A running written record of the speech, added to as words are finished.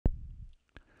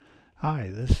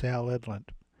Hi, this is Al Edlund.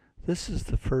 This is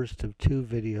the first of two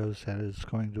videos that is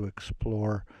going to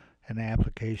explore an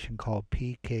application called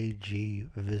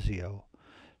pkgVisio.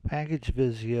 Package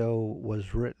Visio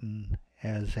was written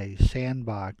as a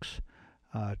sandbox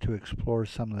to explore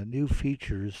some of the new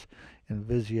features in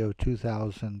Visio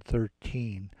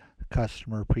 2013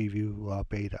 customer preview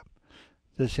beta.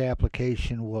 This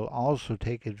application will also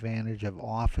take advantage of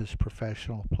Office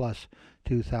Professional Plus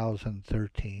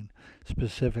 2013.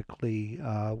 Specifically,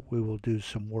 we will do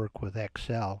some work with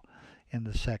Excel in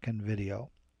the second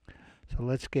video. So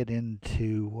let's get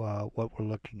into what we're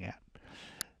looking at.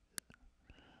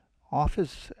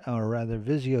 Office, or rather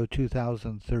Visio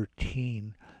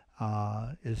 2013,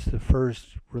 is the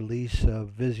first release of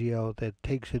Visio that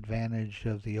takes advantage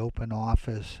of the open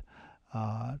office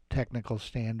technical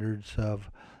standards of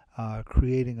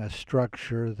creating a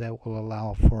structure that will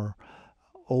allow for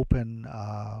open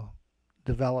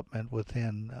development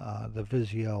within the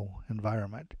Visio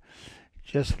environment.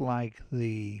 Just like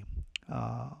the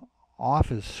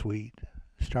Office suite,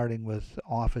 starting with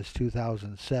Office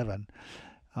 2007,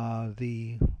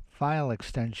 the file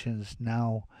extensions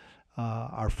now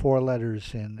are 4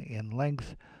 letters in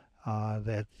length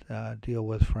that deal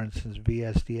with, for instance,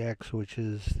 VSDX, which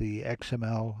is the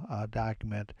XML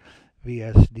document,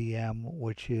 VSDM,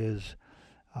 which is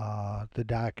the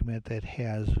document that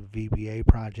has VBA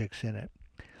projects in it.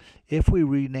 If we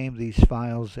rename these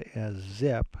files as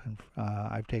zip, and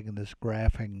I've taken this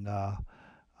graphing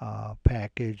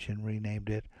package and renamed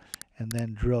it, and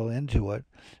then drill into it,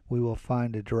 we will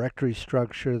find a directory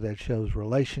structure that shows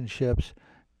relationships,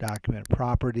 document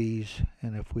properties,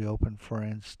 and if we open, for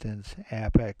instance,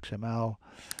 app.xml,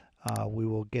 we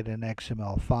will get an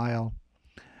XML file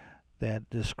that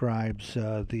describes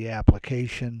the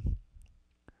application,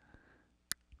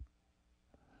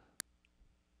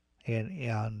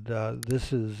 and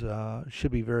this is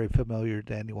should be very familiar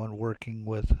to anyone working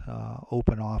with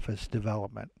open office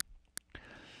development.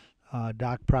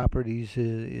 Doc properties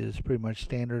is pretty much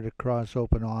standard across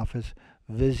open office.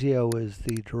 Visio is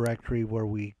the directory where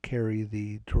we carry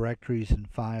the directories and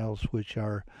files which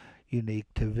are unique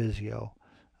to Visio.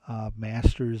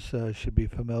 Masters should be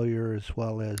familiar, as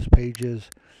well as pages.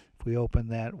 If we open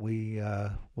that, we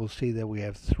will see that we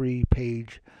have 3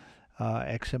 page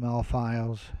XML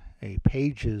files, a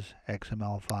pages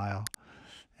XML file,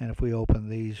 and if we open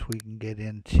these, we can get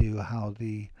into how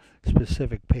the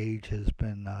specific page has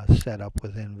been set up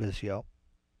within Visio.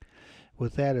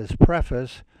 With that as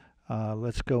preface,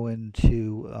 let's go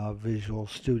into Visual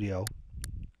Studio.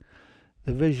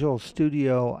 The Visual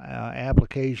Studio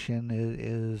application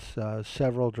is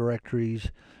several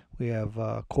directories. We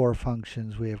have core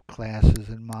functions, we have classes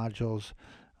and modules,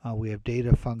 we have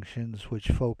data functions which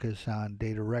focus on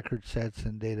data record sets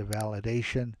and data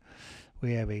validation.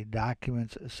 We have a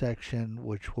documents section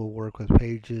which will work with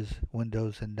pages,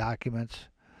 windows, and documents.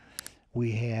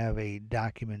 We have a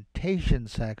documentation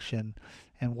section,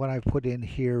 and what I've put in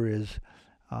here is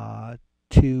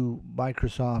 2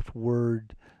 Microsoft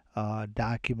Word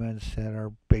documents that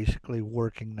are basically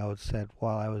working notes that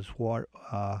while I was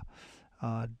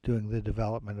doing the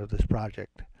development of this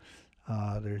project.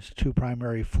 There's 2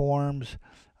 primary forms,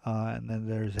 and then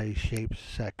there's a shapes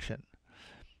section.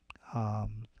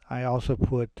 I also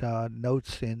put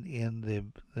notes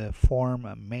in the form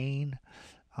main.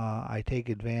 I take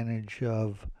advantage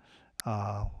of,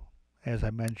 as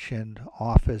I mentioned,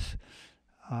 Office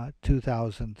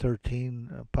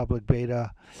 2013 public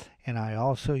beta, and I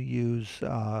also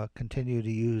continue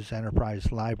to use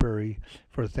Enterprise Library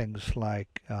for things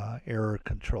like error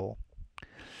control.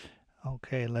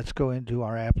 Okay, let's go into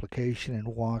our application and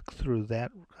walk through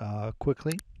that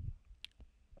quickly.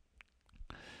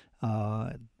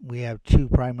 We have 2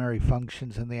 primary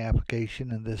functions in the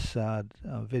application. In this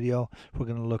video, we're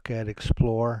going to look at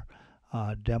Explore.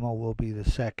 Demo will be the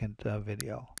second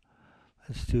video.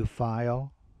 Let's do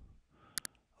File,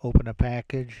 open a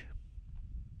package.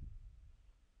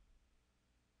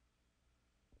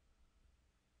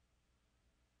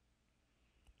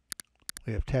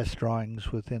 We have test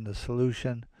drawings within the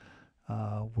solution.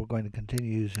 We're going to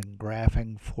continue using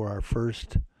graphing for our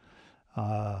first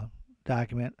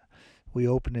document. We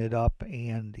open it up,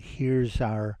 and here's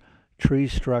our tree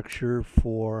structure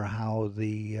for how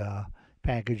the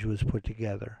package was put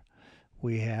together.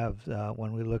 We have,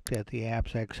 when we looked at the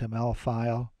app's XML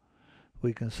file,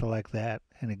 we can select that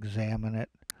and examine it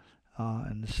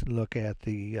and look at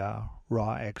the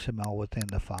raw XML within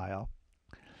the file.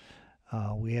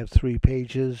 We have 3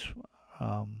 pages.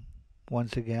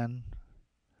 Once again,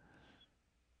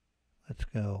 let's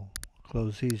go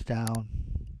close these down.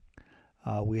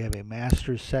 We have a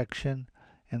master section,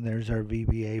 And there's our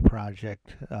VBA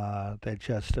project that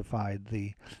justified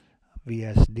the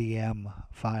VSDM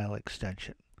file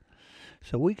extension.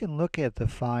 So we can look at the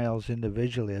files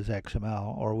individually as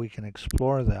XML, or we can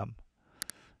explore them.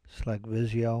 Select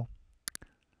Visio,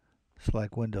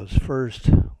 select Windows first.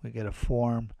 We get a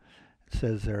form. It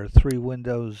says there are 3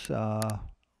 windows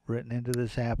written into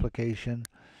this application,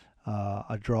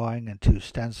 a drawing and 2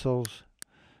 stencils.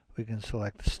 We can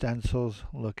select the stencils,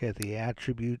 look at the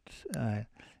attributes and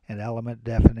element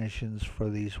definitions for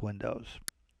these windows.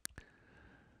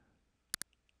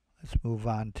 Let's move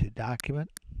on to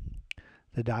document.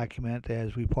 The document,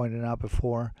 as we pointed out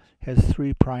before, has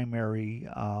 3 primary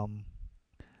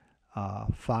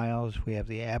files. We have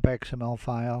the app XML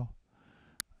file,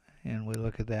 and we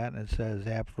look at that and it says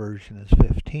app version is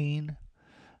 15.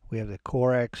 We have the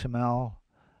core XML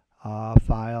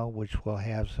file, which will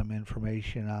have some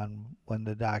information on when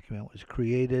the document was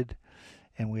created,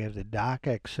 and we have the doc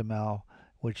XML,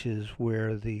 which is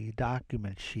where the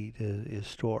document sheet is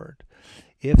stored.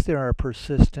 If there are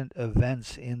persistent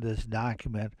events in this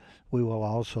document, we will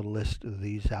also list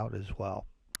these out as well.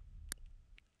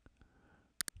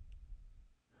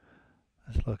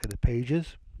 Let's look at the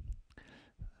pages.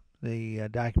 The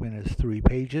document is 3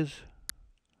 pages.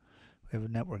 We have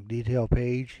a network detail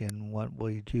page, and what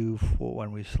we do for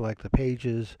when we select the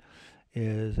pages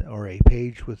is, or a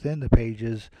page within the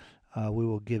pages, we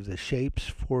will give the shapes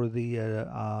for the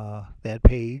that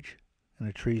page in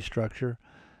a tree structure.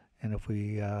 And if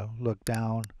we look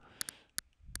down,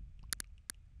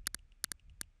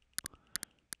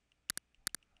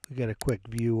 we get a quick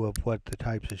view of what the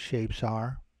types of shapes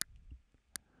are.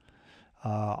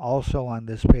 Also on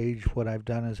this page, what I've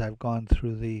done is I've gone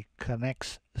through the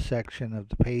connects section of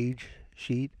the page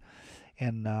sheet,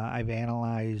 and I've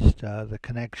analyzed the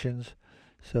connections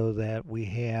so that we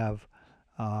have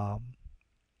the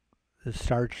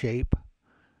start shape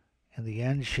and the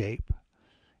end shape,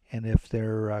 and if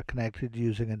they're connected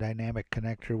using a dynamic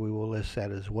connector, we will list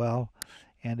that as well.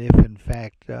 And if in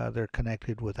fact they're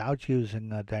connected without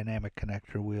using a dynamic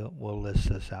connector, we'll list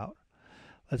this out.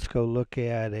 Let's go look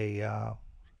at a,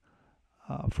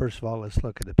 first of all, let's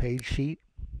look at the page sheet.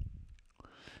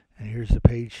 And here's the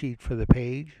page sheet for the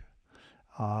page.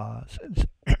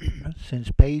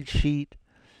 Since page sheet,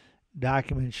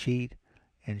 document sheet,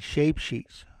 and shape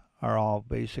sheets are all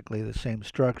basically the same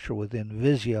structure within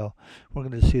Visio, we're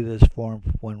going to see this form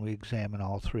when we examine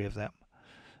all 3 of them.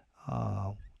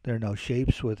 There are no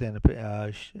shapes within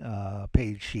a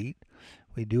page sheet.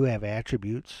 We do have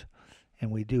attributes,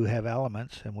 and we do have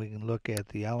elements, and we can look at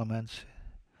the elements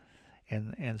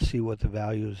and see what the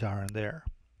values are in there.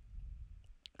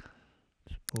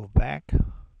 Let's move back,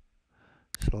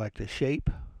 select a shape,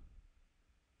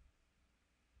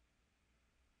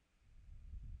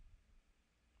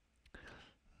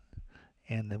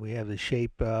 and then we have the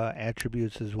shape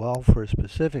attributes as well for a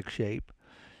specific shape.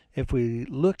 If we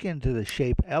look into the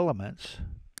shape elements,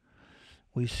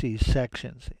 we see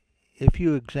sections. If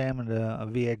you examined a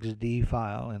VXD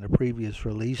file in the previous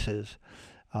releases,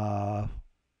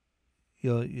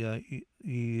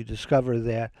 you discover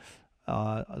that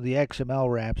the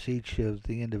XML wraps each of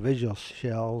the individual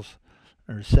shells,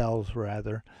 or cells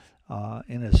rather,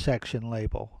 in a section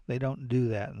label. They don't do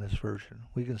that in this version.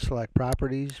 We can select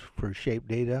properties for shape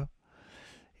data,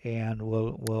 and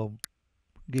we'll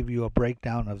give you a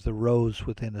breakdown of the rows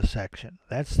within a section.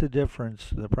 That's the difference,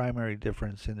 the primary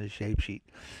difference in the shape sheet.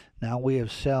 Now we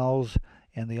have cells,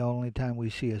 and the only time we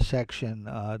see a section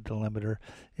delimiter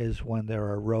is when there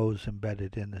are rows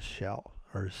embedded in the shell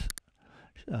or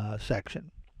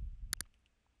section.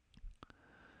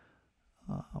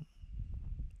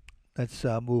 Let's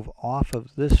move off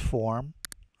of this form,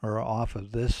 or off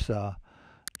of this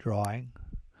drawing,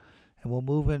 and we'll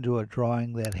move into a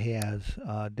drawing that has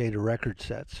data record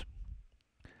sets.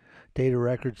 Data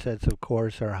record sets, of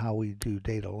course, are how we do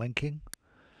data linking,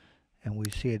 and we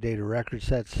see a data record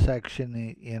sets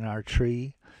section in our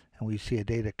tree, and we see a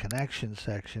data connection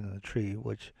section in the tree,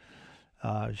 which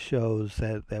shows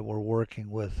that we're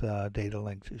working with data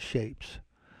linked shapes.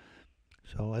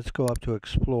 So let's go up to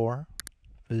Explore,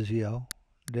 Visio,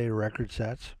 Data Record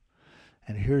Sets,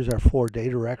 and here's our 4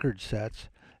 data record sets,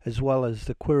 as well as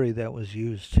the query that was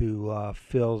used to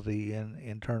fill the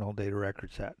internal data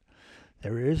record set.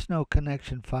 There is no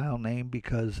connection file name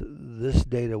because this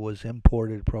data was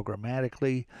imported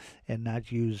programmatically and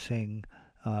not using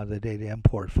the data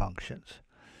import functions.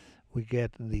 We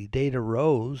get the data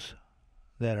rows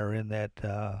that are in that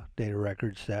data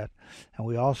record set, and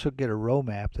we also get a row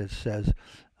map that says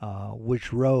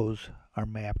which rows are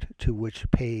mapped to which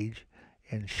page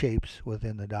and shapes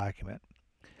within the document.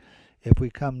 If we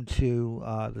come to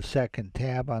the second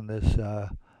tab on this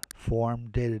form,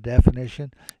 data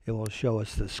definition, it will show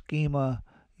us the schema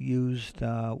used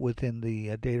within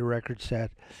the data record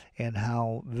set and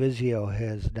how Visio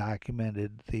has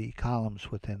documented the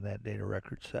columns within that data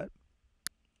record set.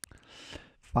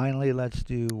 Finally, let's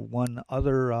do one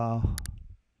other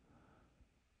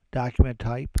document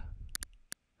type,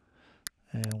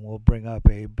 and we'll bring up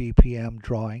a BPM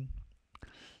drawing.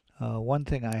 One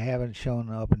thing I haven't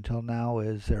shown up until now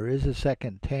is there is a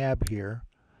second tab here,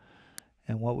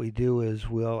 and what we do is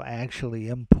we'll actually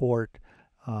import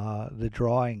the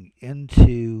drawing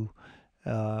into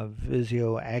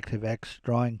Visio ActiveX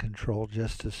drawing control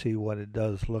just to see what it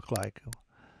does look like.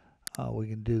 We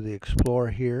can do the Explore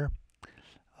here.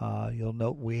 You'll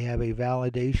note we have a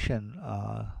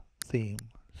validation theme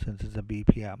since it's a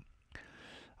BPM.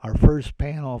 Our first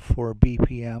panel for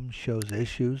BPM shows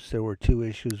issues. There were 2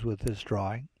 issues with this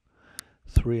drawing,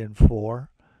 3 and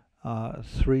 4.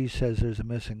 3 says there's a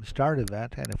missing start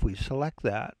event, and if we select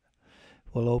that,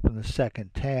 we'll open the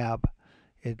second tab.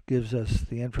 It gives us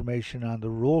the information on the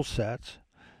rule sets,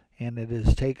 and it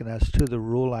has taken us to the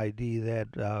rule ID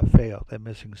that failed, that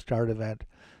missing start event,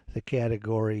 the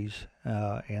categories,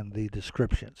 and the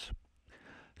descriptions.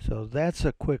 So that's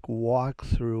a quick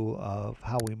walkthrough of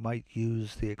how we might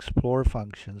use the Explore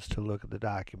functions to look at the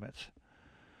documents.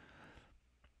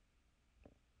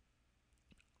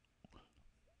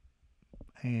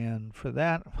 And for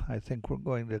that, I think we're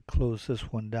going to close this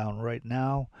one down right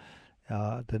now.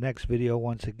 The next video,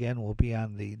 once again, will be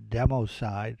on the demo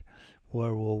side,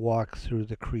 where we'll walk through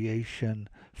the creation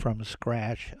from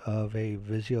scratch of a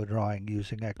Visio drawing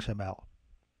using XML.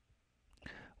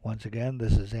 Once again,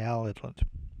 this is Al Itland.